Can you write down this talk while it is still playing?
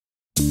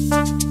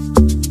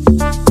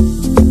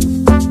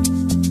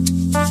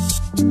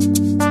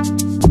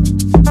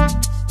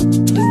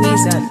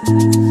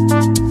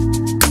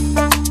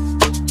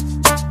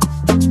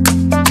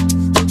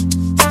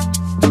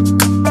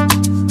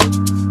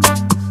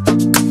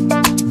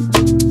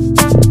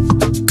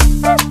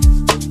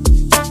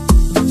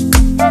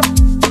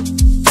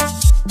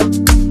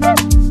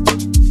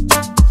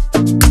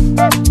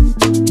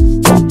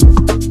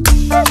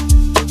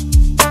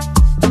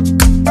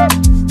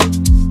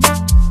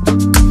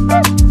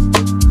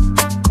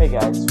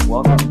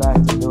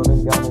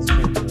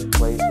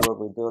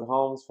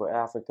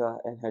Africa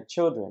and her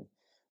children.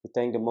 We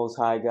thank the Most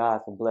High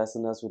God for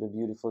blessing us with a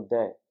beautiful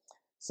day.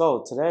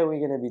 So today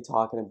we're going to be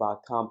talking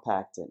about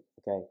compacting.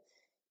 Okay,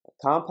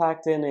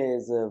 compacting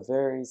is a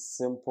very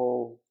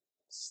simple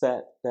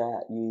step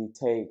that you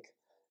take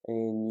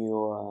in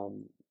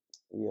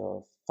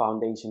your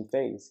foundation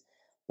phase,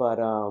 but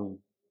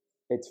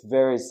it's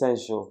very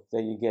essential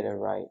that you get it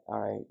right. All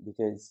right,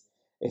 because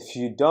if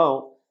you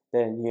don't,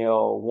 then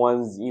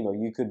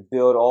you could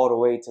build all the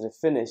way to the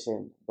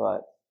finishing,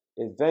 but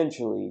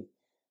eventually,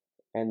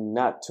 and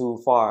not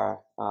too far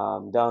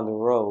down the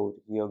road,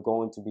 you're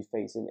going to be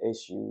facing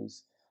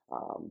issues,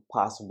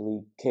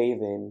 possibly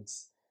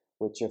cave-ins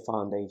with your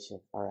foundation.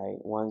 All right,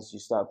 once you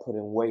start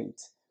putting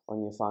weight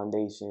on your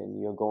foundation,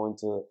 you're going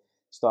to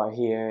start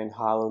hearing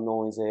hollow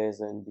noises,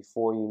 and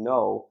before you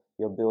know,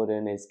 your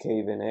building is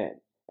caving in,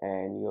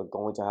 and you're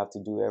going to have to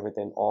do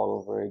everything all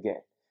over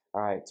again.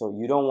 All right, so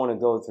you don't want to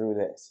go through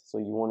this. So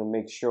you want to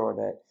make sure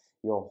that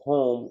your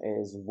home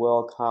is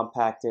well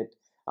compacted,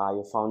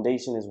 your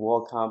foundation is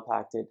well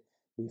compacted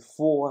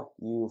before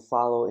you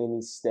follow any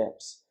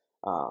steps.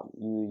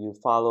 You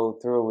follow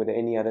through with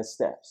any other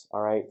steps.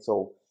 All right,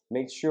 so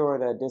make sure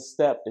that this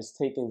step is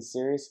taken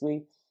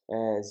seriously,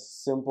 as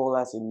simple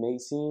as it may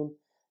seem,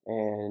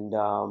 and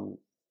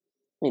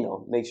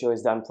make sure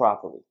it's done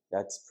properly.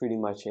 That's pretty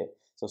much it.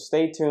 So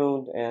stay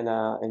tuned and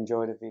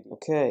enjoy the video.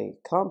 Okay,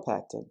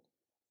 compacting.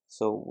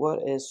 So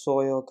what is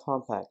soil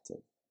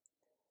compacting?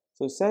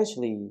 So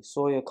essentially,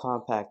 soil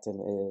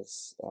compacting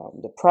is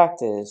the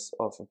practice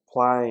of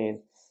applying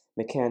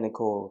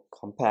mechanical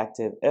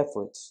compactive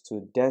efforts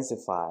to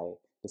densify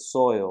the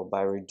soil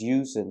by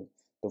reducing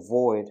the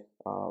void,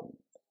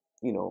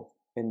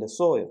 in the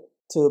soil.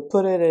 To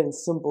put it in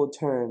simple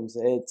terms,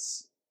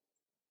 it's,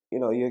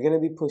 you're going to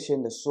be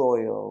pushing the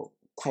soil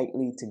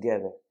tightly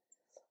together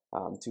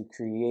to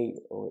create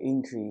or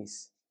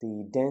increase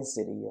the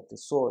density of the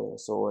soil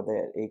so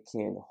that it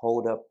can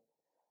hold up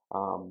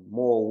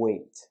more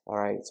weight. All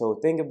right, so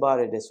think about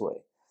it this way: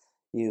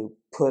 you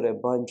put a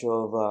bunch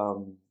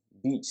of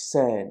beach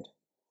sand,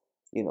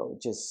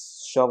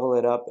 just shovel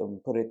it up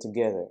and put it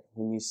together.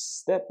 When you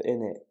step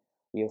in it,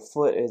 your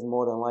foot is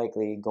more than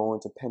likely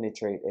going to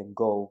penetrate and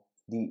go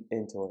deep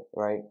into it,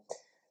 right?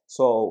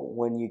 So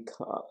when you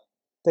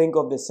think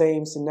of the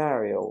same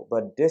scenario,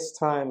 but this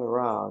time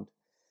around,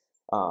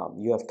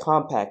 you have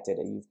compacted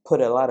it. You've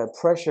put a lot of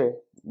pressure,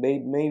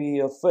 maybe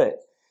your foot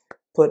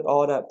put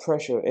all that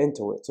pressure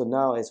into it. So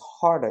now it's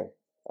harder,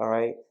 all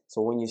right?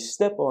 So when you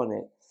step on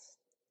it,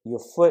 your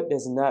foot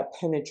does not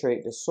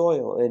penetrate the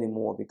soil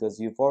anymore because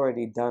you've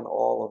already done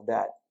all of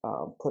that,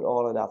 put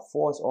all of that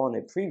force on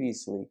it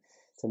previously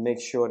to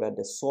make sure that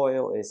the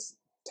soil is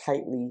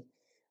tightly,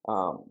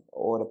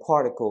 or the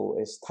particle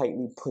is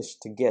tightly pushed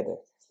together.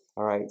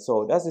 All right,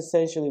 so that's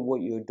essentially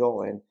what you're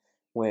doing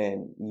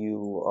when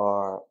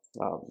you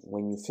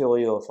fill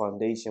your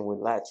foundation with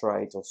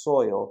laterite or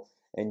soil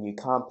and you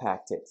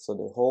compact it. So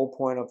the whole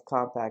point of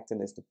compacting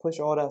is to push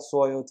all that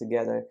soil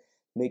together,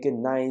 make it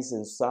nice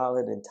and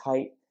solid and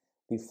tight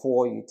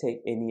before you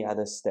take any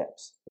other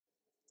steps.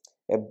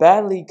 A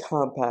badly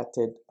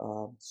compacted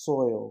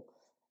soil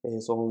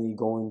is only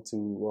going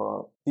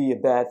to be a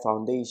bad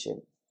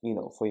foundation,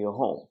 for your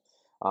home.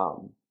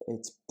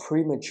 It's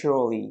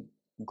prematurely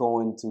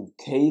going to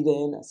cave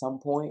in at some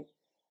point.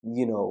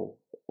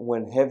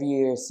 When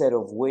heavier set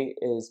of weight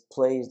is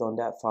placed on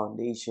that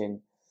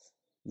foundation,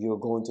 you're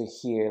going to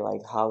hear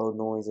like hollow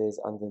noises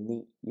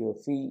underneath your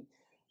feet.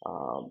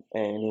 And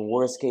in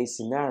worst case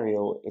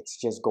scenario, it's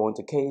just going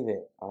to cave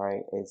in. All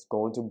right, it's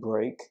going to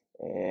break,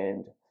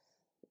 and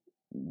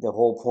the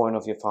whole point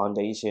of your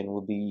foundation will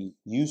be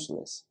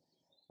useless.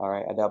 All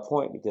right, at that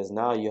point, because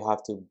now you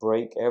have to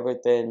break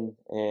everything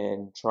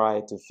and try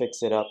to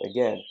fix it up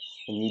again,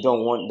 and you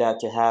don't want that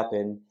to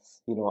happen,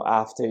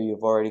 after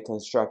you've already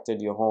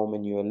constructed your home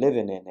and you're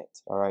living in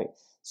it. All right,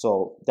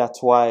 so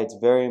that's why it's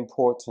very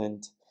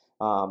important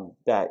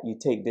that you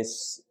take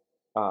this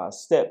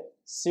step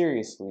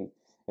seriously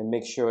and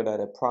make sure that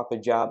a proper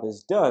job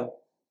is done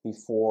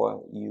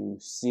before you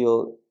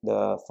seal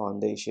the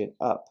foundation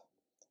up.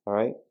 All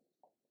right.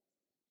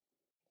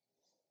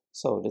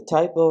 So the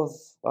type of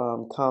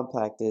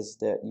compactors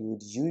that you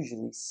would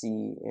usually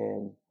see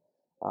in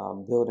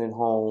building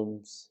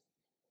homes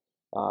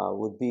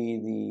would be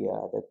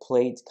the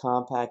plate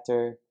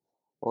compactor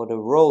or the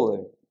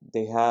roller.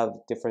 They have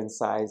different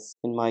size.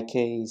 In my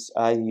case,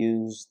 I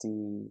use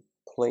the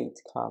plate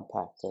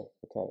compactor.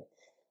 Okay.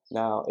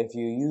 Now, if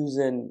you're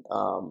using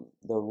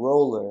the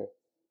roller,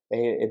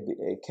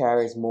 it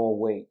carries more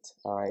weight.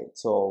 All right.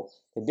 So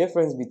the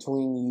difference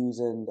between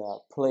using the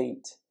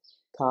plate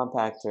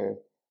compactor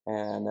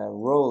and a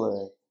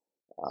roller,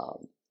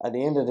 at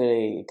the end of the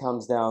day, it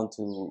comes down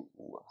to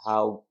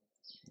how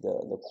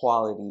the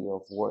quality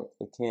of work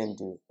it can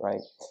do,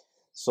 right?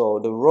 So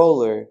the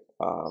roller,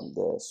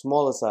 the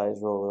smaller size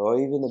roller, or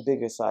even the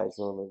bigger size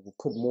roller, will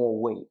put more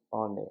weight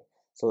on there.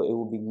 So it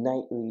will be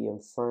tightly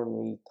and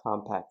firmly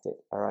compacted,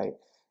 all right?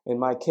 In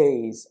my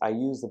case, I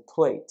use the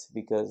plate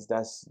because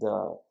that's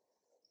the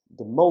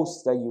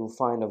most that you'll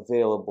find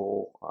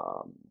available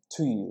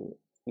to you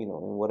in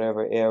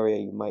whatever area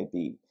you might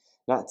be.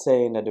 Not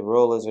saying that the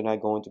rollers are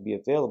not going to be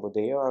available.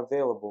 They are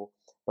available,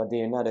 but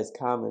they are not as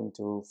common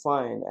to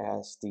find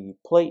as the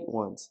plate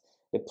ones.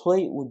 The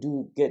plate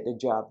will get the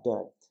job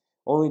done.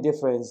 Only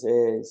difference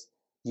is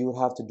you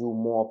would have to do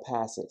more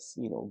passes,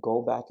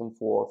 go back and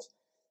forth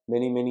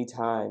many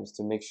times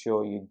to make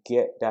sure you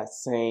get that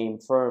same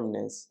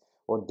firmness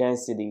or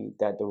density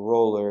that the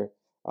roller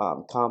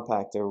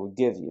compactor will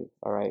give you.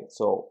 All right,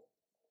 so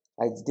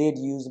I did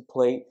use a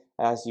plate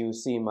as you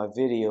see in my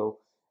video,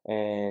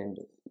 and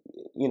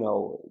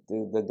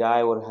the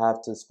guy would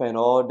have to spend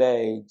all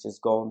day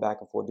just going back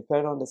and forth,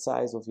 depending on the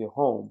size of your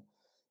home.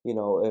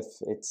 If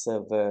it's a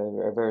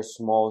very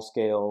small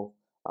scale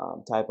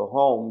type of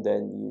home,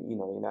 then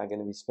you're not going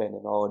to be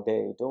spending all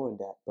day doing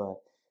that. But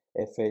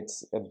if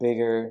it's a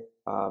bigger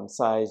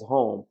size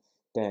home,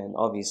 then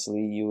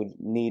obviously you would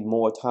need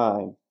more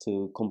time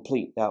to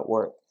complete that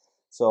work.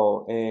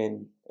 So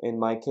in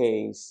my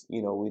case,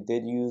 we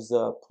did use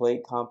a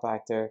plate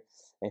compactor,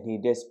 and he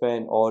did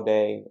spend all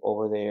day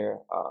over there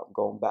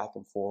going back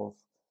and forth,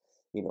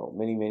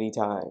 many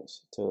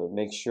times to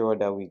make sure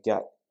that we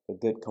got a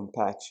good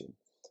compaction.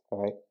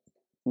 All right.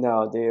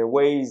 Now there are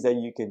ways that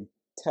you can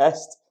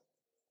test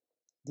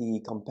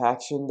the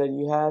compaction that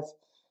you have.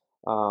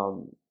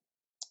 Um,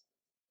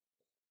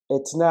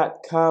 it's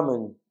not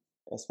common,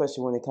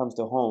 especially when it comes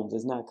to homes.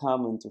 It's not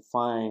common to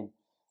find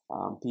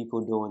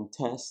people doing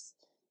tests.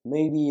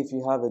 Maybe if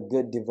you have a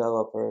good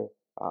developer,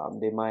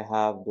 they might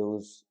have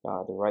those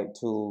the right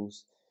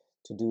tools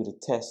to do the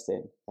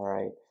testing. All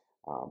right.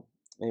 Um,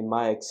 in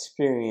my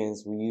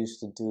experience, we used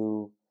to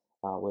do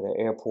with an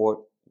airport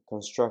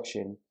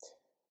construction.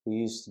 We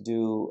used to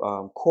do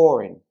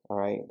coring. All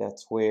right,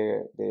 that's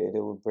where they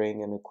would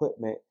bring an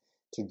equipment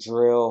to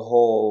drill a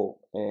hole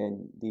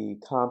in the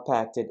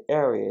compacted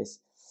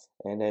areas,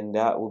 and then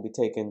that will be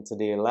taken to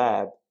their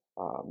lab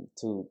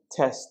to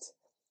test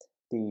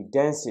the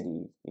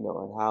density, and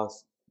how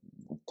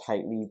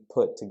tightly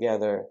put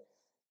together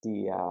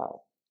the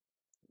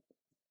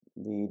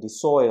the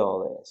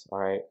soil is. All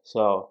right,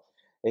 so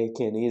it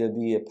can either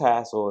be a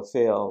pass or a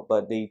fail,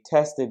 but they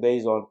test it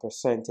based on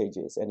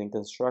percentages. And in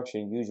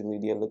construction, usually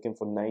they're looking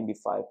for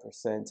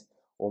 95%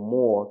 or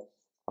more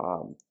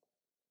um,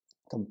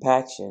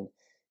 compaction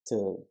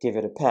to give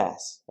it a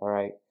pass. All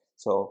right,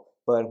 so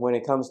but when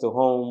it comes to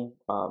home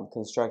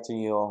constructing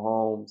your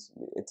homes,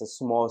 it's a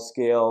small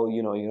scale.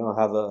 You don't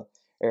have a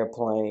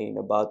airplane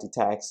about to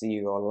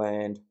taxi or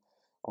land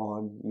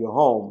on your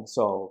home,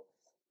 so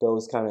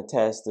those kind of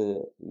tests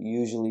are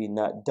usually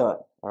not done.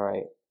 All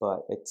right,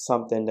 but it's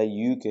something that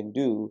you can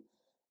do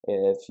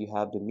if you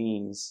have the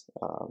means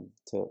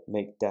to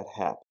make that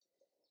happen.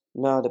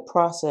 Now, the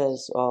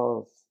process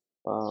of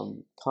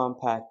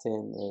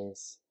compacting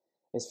is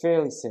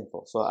fairly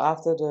simple. So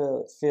after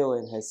the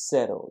filling has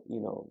settled,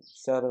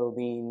 settled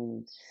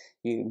meaning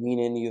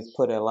you've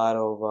put a lot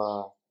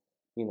of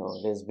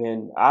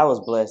I was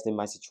blessed in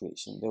my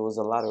situation. There was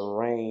a lot of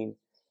rain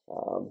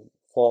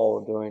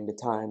fall during the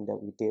time that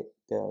we did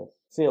the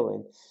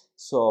filling.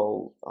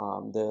 So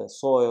the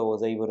soil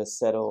was able to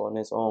settle on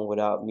its own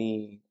without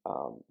me,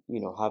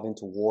 having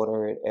to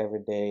water it every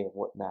day and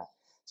whatnot.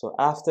 So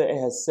after it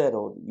has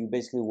settled, you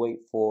basically wait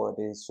for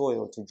the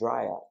soil to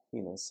dry out.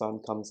 Sun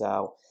comes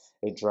out,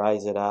 it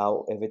dries it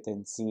out.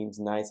 Everything seems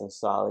nice and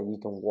solid. You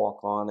can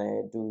walk on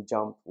it, do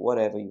jump,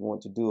 whatever you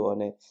want to do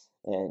on it,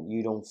 and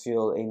you don't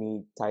feel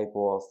any type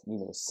of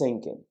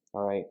sinking.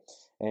 All right,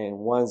 and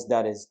once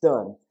that is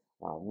done,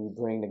 we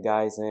bring the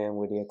guys in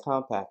with their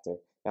compactor.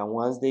 And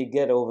once they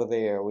get over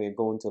there, we're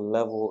going to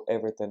level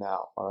everything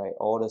out. All right,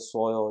 all the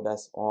soil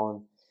that's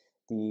on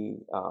the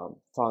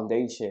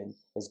foundation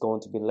is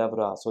going to be leveled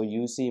out. So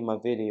you see in my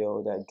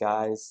video that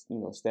guys,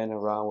 standing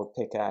around with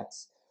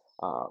pickaxe,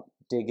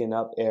 digging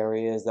up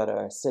areas that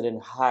are sitting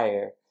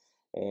higher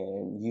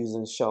and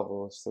using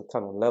shovels to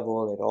kind of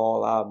level it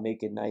all out,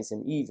 make it nice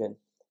and even.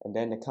 And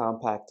then the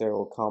compactor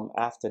will come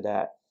after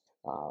that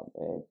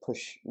and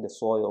push the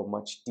soil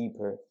much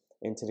deeper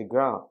into the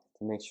ground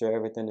to make sure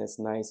everything is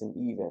nice and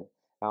even.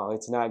 Now,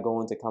 it's not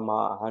going to come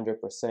out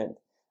 100%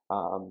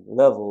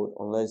 leveled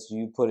unless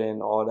you put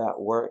in all that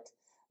work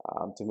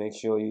to make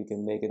sure you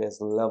can make it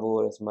as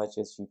level as much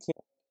as you can.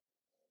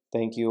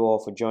 Thank you all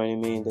for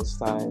joining me this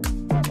time,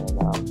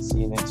 and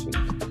see you next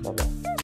week.